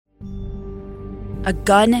a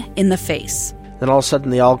gun in the face. Then all of a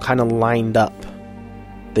sudden, they all kind of lined up.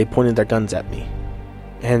 They pointed their guns at me.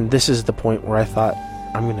 And this is the point where I thought,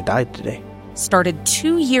 I'm going to die today. Started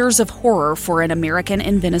 2 years of horror for an American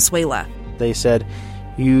in Venezuela. They said,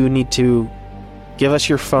 you need to give us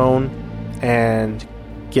your phone and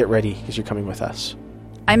get ready because you're coming with us.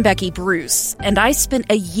 I'm Becky Bruce, and I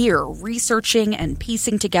spent a year researching and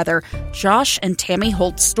piecing together Josh and Tammy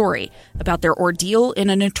Holt's story about their ordeal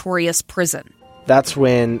in a notorious prison. That's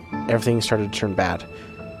when everything started to turn bad.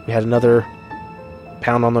 We had another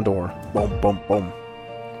pound on the door. Boom, boom, boom.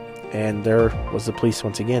 And there was the police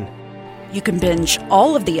once again. You can binge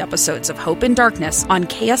all of the episodes of Hope in Darkness on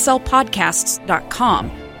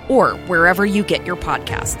KSLpodcasts.com or wherever you get your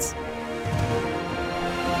podcasts.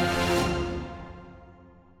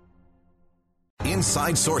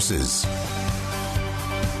 Inside Sources.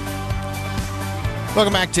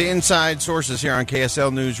 Welcome back to Inside Sources here on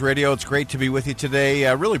KSL News Radio. It's great to be with you today.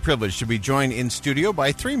 Really privileged to be joined in studio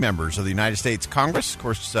by three members of the United States Congress. Of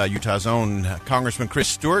course, Utah's own Congressman Chris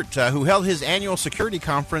Stewart, who held his annual security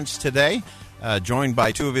conference today, joined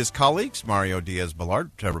by two of his colleagues, Mario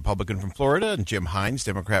Diaz-Balart, Republican from Florida, and Jim Hines,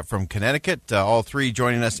 Democrat from Connecticut. All three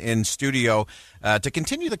joining us in studio to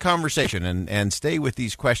continue the conversation and stay with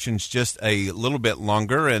these questions just a little bit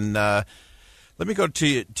longer. And let me go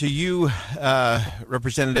to you,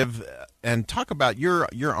 Representative, and talk about you're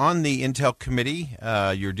on the Intel Committee.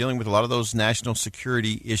 You're dealing with a lot of those national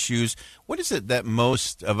security issues. What is it that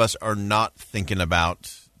most of us are not thinking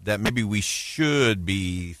about that maybe we should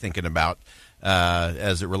be thinking about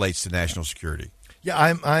as it relates to national security? Yeah,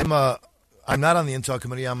 I'm not on the Intel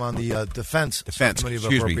Committee. I'm on the Defense Committee of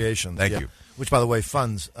Appropriations. Thank you. Which, by the way,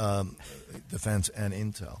 funds defense and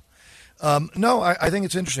Intel. No, I think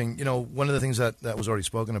it's interesting. You know, one of the things that was already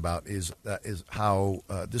spoken about is how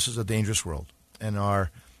this is a dangerous world, and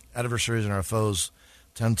our adversaries and our foes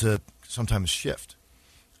tend to sometimes shift.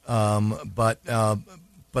 But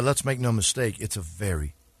let's make no mistake, it's a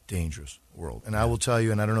very dangerous world. And I will tell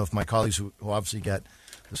you, and I don't know if my colleagues who obviously get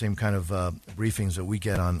the same kind of briefings that we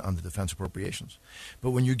get on the defense appropriations,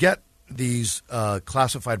 but when you get these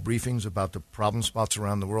classified briefings about the problem spots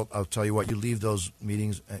around the world, I'll tell you what, you leave those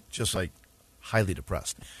meetings just like highly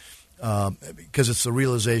depressed because it's the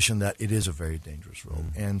realization that it is a very dangerous world.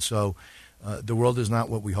 And so the world is not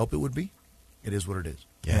what we hope it would be. It is what it is.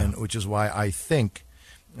 Yeah. And which is why I think,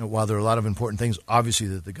 while there are a lot of important things, obviously,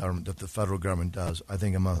 that the federal government does, I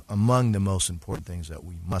think among the most important things that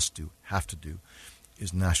we must do, have to do,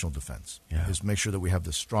 is national defense. Yeah. Is make sure that we have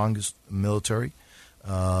the strongest military,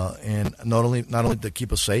 and not only to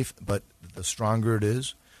keep us safe, but the stronger it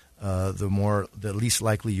is, the least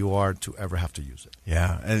likely you are to ever have to use it.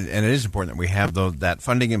 Yeah, and it is important that we have that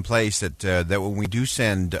funding in place, that when we do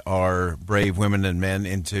send our brave women and men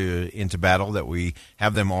into battle, that we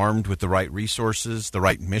have them armed with the right resources, the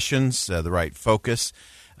right missions, the right focus.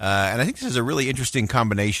 And I think this is a really interesting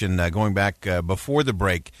combination. Going back before the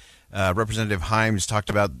break, Representative Hines talked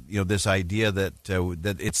about this idea that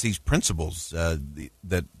it's these principles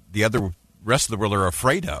that the other rest of the world are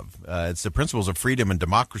afraid of. It's the principles of freedom and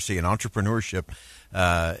democracy and entrepreneurship,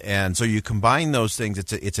 and so you combine those things.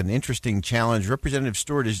 It's an interesting challenge. Representative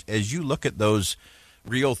Stewart, as you look at those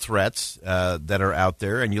real threats that are out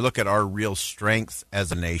there, and you look at our real strength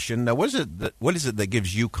as a nation, now what is it that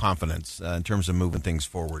gives you confidence in terms of moving things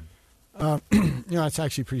forward? It's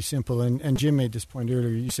actually pretty simple. And Jim made this point earlier.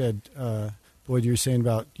 You said, Boyd, you were saying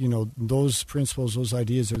about, those principles, those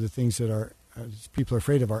ideas are the things that people are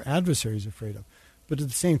afraid of, our adversaries are afraid of. But at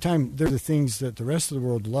the same time, they're the things that the rest of the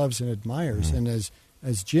world loves and admires. Mm-hmm. And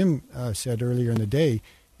as Jim said earlier in the day,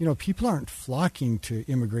 people aren't flocking to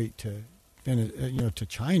immigrate to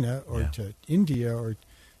China or to India or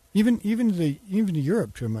even to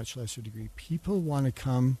Europe to a much lesser degree. People want to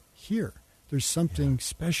come here. There's something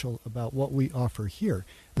special about what we offer here.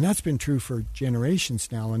 And that's been true for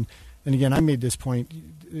generations now. And again, I made this point,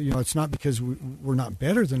 it's not because we're not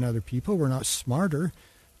better than other people. We're not smarter.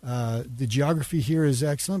 The geography here is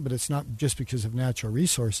excellent, but it's not just because of natural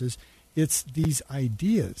resources. It's these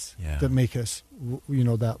ideas that make us,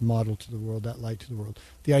 that model to the world, that light to the world.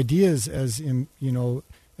 The ideas as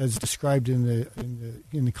described in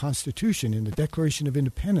the Constitution, in the Declaration of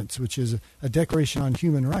Independence, which is a declaration on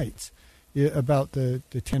human rights, about the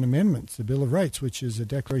 10 Amendments, the Bill of Rights, which is a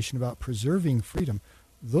declaration about preserving freedom.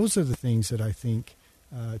 Those are the things that I think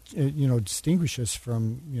distinguish us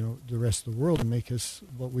from, the rest of the world and make us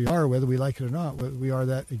what we are, whether we like it or not. We are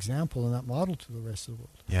that example and that model to the rest of the world.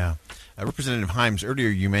 Yeah. Representative Hymes, earlier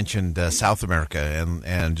you mentioned South America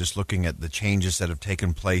and just looking at the changes that have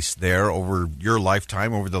taken place there over your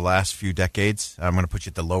lifetime, over the last few decades. I'm going to put you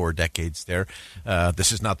at the lower decades there.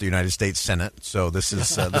 This is not the United States Senate, so this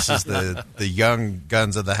is the young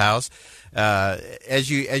guns of the House. As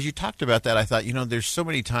you talked about that, I thought, there's so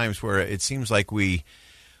many times where it seems like we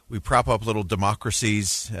prop up little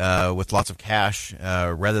democracies with lots of cash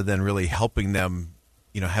rather than really helping them,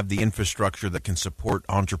 have the infrastructure that can support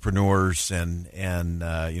entrepreneurs and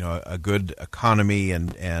a good economy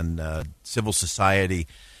and civil society.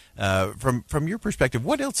 From your perspective,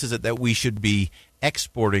 what else is it that we should be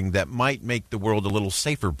exporting that might make the world a little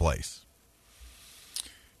safer place?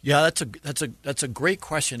 Yeah, that's a great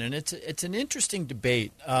question, and it's an interesting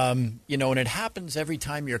debate. And it happens every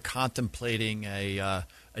time you're contemplating a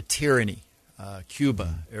tyranny,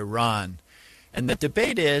 Cuba, Iran, and the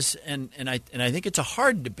debate is, and I think it's a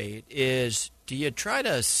hard debate, is do you try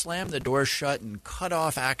to slam the door shut and cut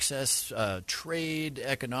off access, trade,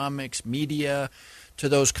 economics, media to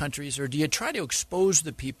those countries, or do you try to expose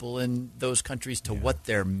the people in those countries to what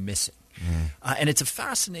they're missing? And it's a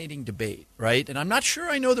fascinating debate, right? And I'm not sure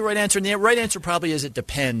I know the right answer. And the right answer probably is it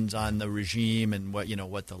depends on the regime and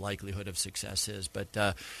what the likelihood of success is. But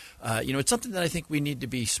it's something that I think we need to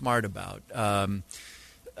be smart about. I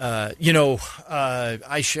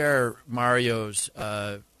share Mario's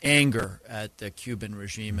anger at the Cuban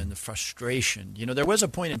regime and the frustration. There was a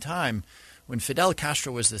point in time when Fidel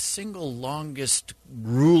Castro was the single longest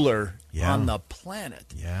ruler on the planet.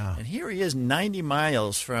 Yeah. And here he is 90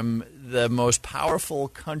 miles from the most powerful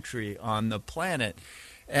country on the planet.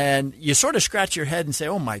 And you sort of scratch your head and say,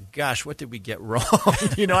 oh, my gosh, what did we get wrong?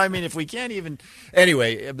 If we can't even –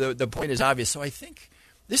 anyway, the point is obvious. So I think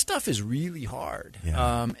this stuff is really hard.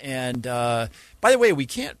 Yeah. By the way, we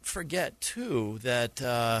can't forget, too, that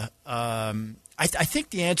I think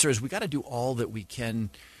the answer is we got to do all that we can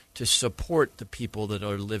to support the people that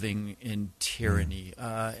are living in tyranny.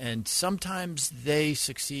 And sometimes they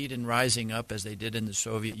succeed in rising up as they did in the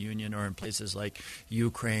Soviet Union or in places like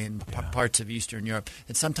Ukraine, parts of Eastern Europe.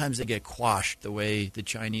 And sometimes they get quashed the way the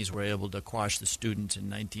Chinese were able to quash the students in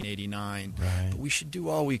 1989. Right. But we should do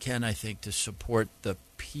all we can, I think, to support the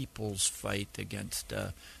people's fight against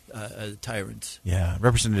tyrants. Yeah.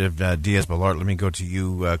 Representative Diaz-Balart, let me go to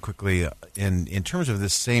you quickly. In terms of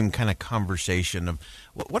this same kind of conversation of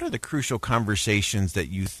what are the crucial conversations that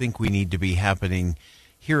you think we need to be happening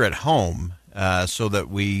here at home so that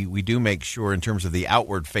we do make sure in terms of the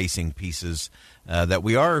outward-facing pieces that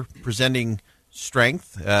we are presenting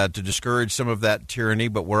strength to discourage some of that tyranny,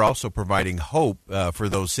 but we're also providing hope for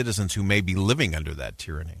those citizens who may be living under that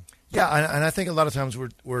tyranny? Yeah, and I think a lot of times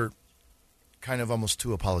we're kind of almost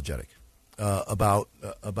too apologetic about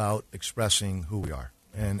expressing who we are,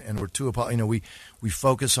 and we're too we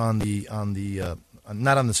focus on the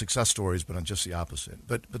not on the success stories, but on just the opposite.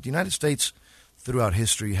 But the United States throughout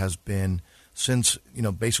history has been, since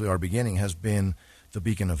basically our beginning, has been the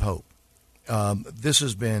beacon of hope. This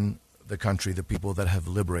has been the country, the people that have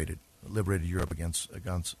liberated Europe against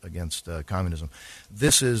communism.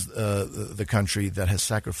 This is the country that has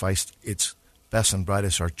sacrificed its best and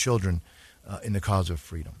brightest, our children, in the cause of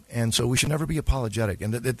freedom. And so we should never be apologetic.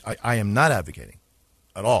 And I am not advocating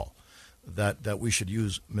at all that we should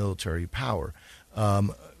use military power.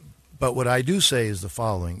 But what I do say is the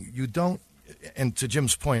following. You don't, and to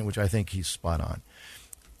Jim's point, which I think he's spot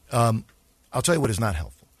on, I'll tell you what is not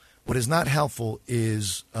helpful. What is not helpful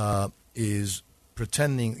is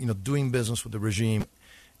pretending, doing business with the regime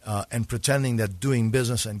and pretending that doing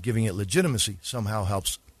business and giving it legitimacy somehow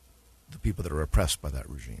helps the people that are oppressed by that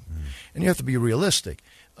regime. And you have to be realistic.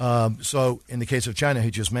 So in the case of China,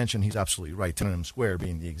 he just mentioned, he's absolutely right, Tiananmen Square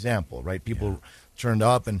being the example, right? People turned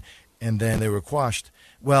up and then they were quashed.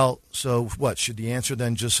 Well, so what? Should the answer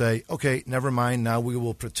then just say, okay, never mind, now we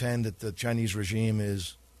will pretend that the Chinese regime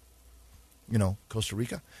is, Costa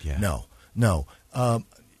Rica? Yeah. No.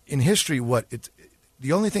 In history,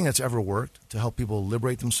 the only thing that's ever worked to help people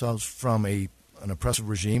liberate themselves from an oppressive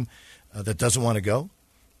regime that doesn't want to go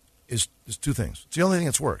is two things. It's the only thing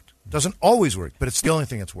that's worked. It doesn't always work, but it's the only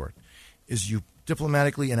thing that's worked. Is you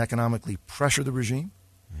diplomatically and economically pressure the regime,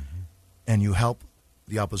 and you help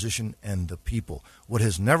the opposition and the people. What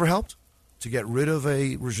has never helped to get rid of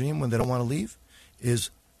a regime when they don't want to leave is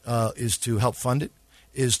to help fund it,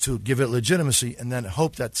 is to give it legitimacy, and then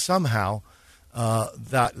hope that somehow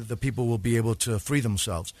that the people will be able to free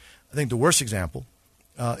themselves. I think the worst example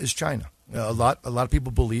is China. A lot of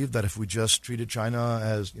people believe that if we just treated China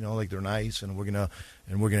as, like they're nice and we're gonna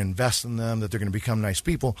invest in them, that they're gonna become nice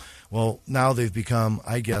people. Well, now they've become,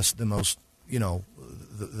 I guess, the most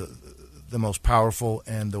the most powerful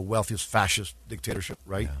and the wealthiest fascist dictatorship,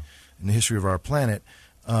 right, in the history of our planet.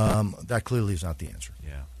 That clearly is not the answer.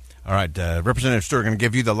 Yeah. All right, Representative Stewart, we're going to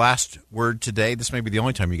give you the last word today. This may be the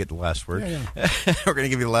only time you get the last word. Yeah. We're going to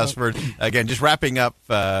give you the last word. Again, just wrapping up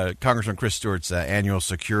Congressman Chris Stewart's annual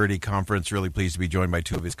security conference. Really pleased to be joined by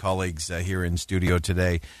two of his colleagues here in studio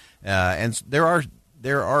today. And there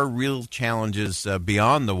are real challenges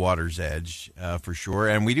beyond the water's edge, for sure.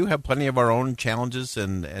 And we do have plenty of our own challenges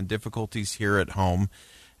and difficulties here at home.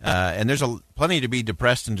 And there's plenty to be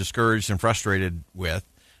depressed and discouraged and frustrated with.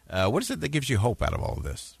 What is it that gives you hope out of all of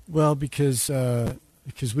this? Well, because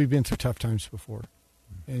we've been through tough times before.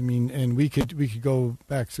 I mean, and we could go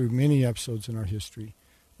back through many episodes in our history.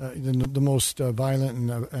 The most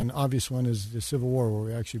violent and obvious one is the Civil War,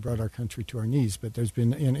 where we actually brought our country to our knees. But there's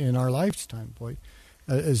been in our lifetime, Boyd,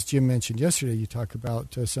 as Jim mentioned yesterday, you talk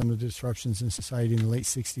about some of the disruptions in society in the late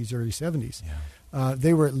 60s, early 70s. Yeah.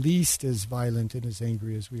 They were at least as violent and as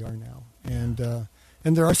angry as we are now.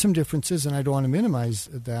 And there are some differences, and I don't want to minimize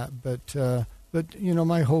that, but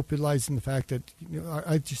my hope lies in the fact that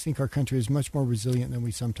I just think our country is much more resilient than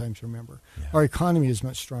we sometimes remember. Yeah. Our economy is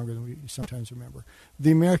much stronger than we sometimes remember.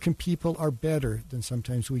 The American people are better than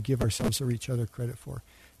sometimes we give ourselves or each other credit for.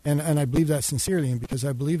 And I believe that sincerely, and because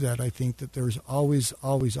I believe that, I think that there's always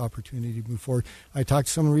opportunity to move forward. I talked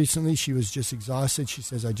to someone recently. She was just exhausted. She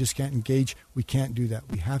says, I just can't engage. We can't do that.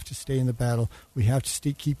 We have to stay in the battle. We have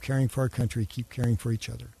to keep caring for our country, keep caring for each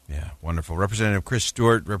other. Yeah, wonderful. Representative Chris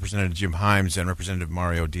Stewart, Representative Jim Himes, and Representative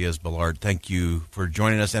Mario Diaz-Balart, thank you for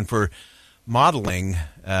joining us and for modeling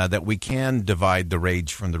that we can divide the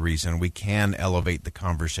rage from the reason. We can elevate the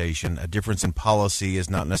conversation. A difference in policy is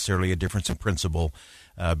not necessarily a difference in principle,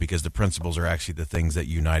 because the principles are actually the things that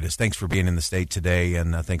unite us. Thanks for being in the state today,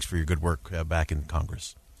 and thanks for your good work back in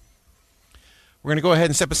Congress. We're going to go ahead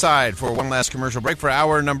and step aside for one last commercial break for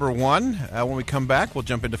hour number one. When we come back, we'll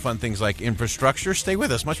jump into fun things like infrastructure. Stay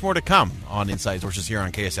with us. Much more to come on Inside Sources here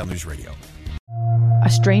on KSL News Radio. A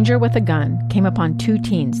stranger with a gun came upon two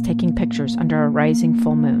teens taking pictures under a rising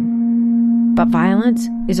full moon. But violence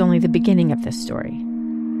is only the beginning of this story.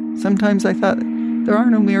 Sometimes I thought, there are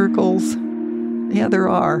no miracles. Yeah, there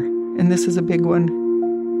are, and this is a big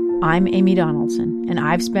one. I'm Amy Donaldson, and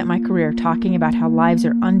I've spent my career talking about how lives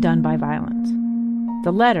are undone by violence.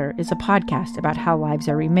 The Letter is a podcast about how lives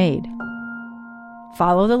are remade.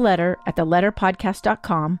 Follow The Letter at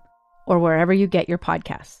theletterpodcast.com or wherever you get your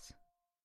podcasts.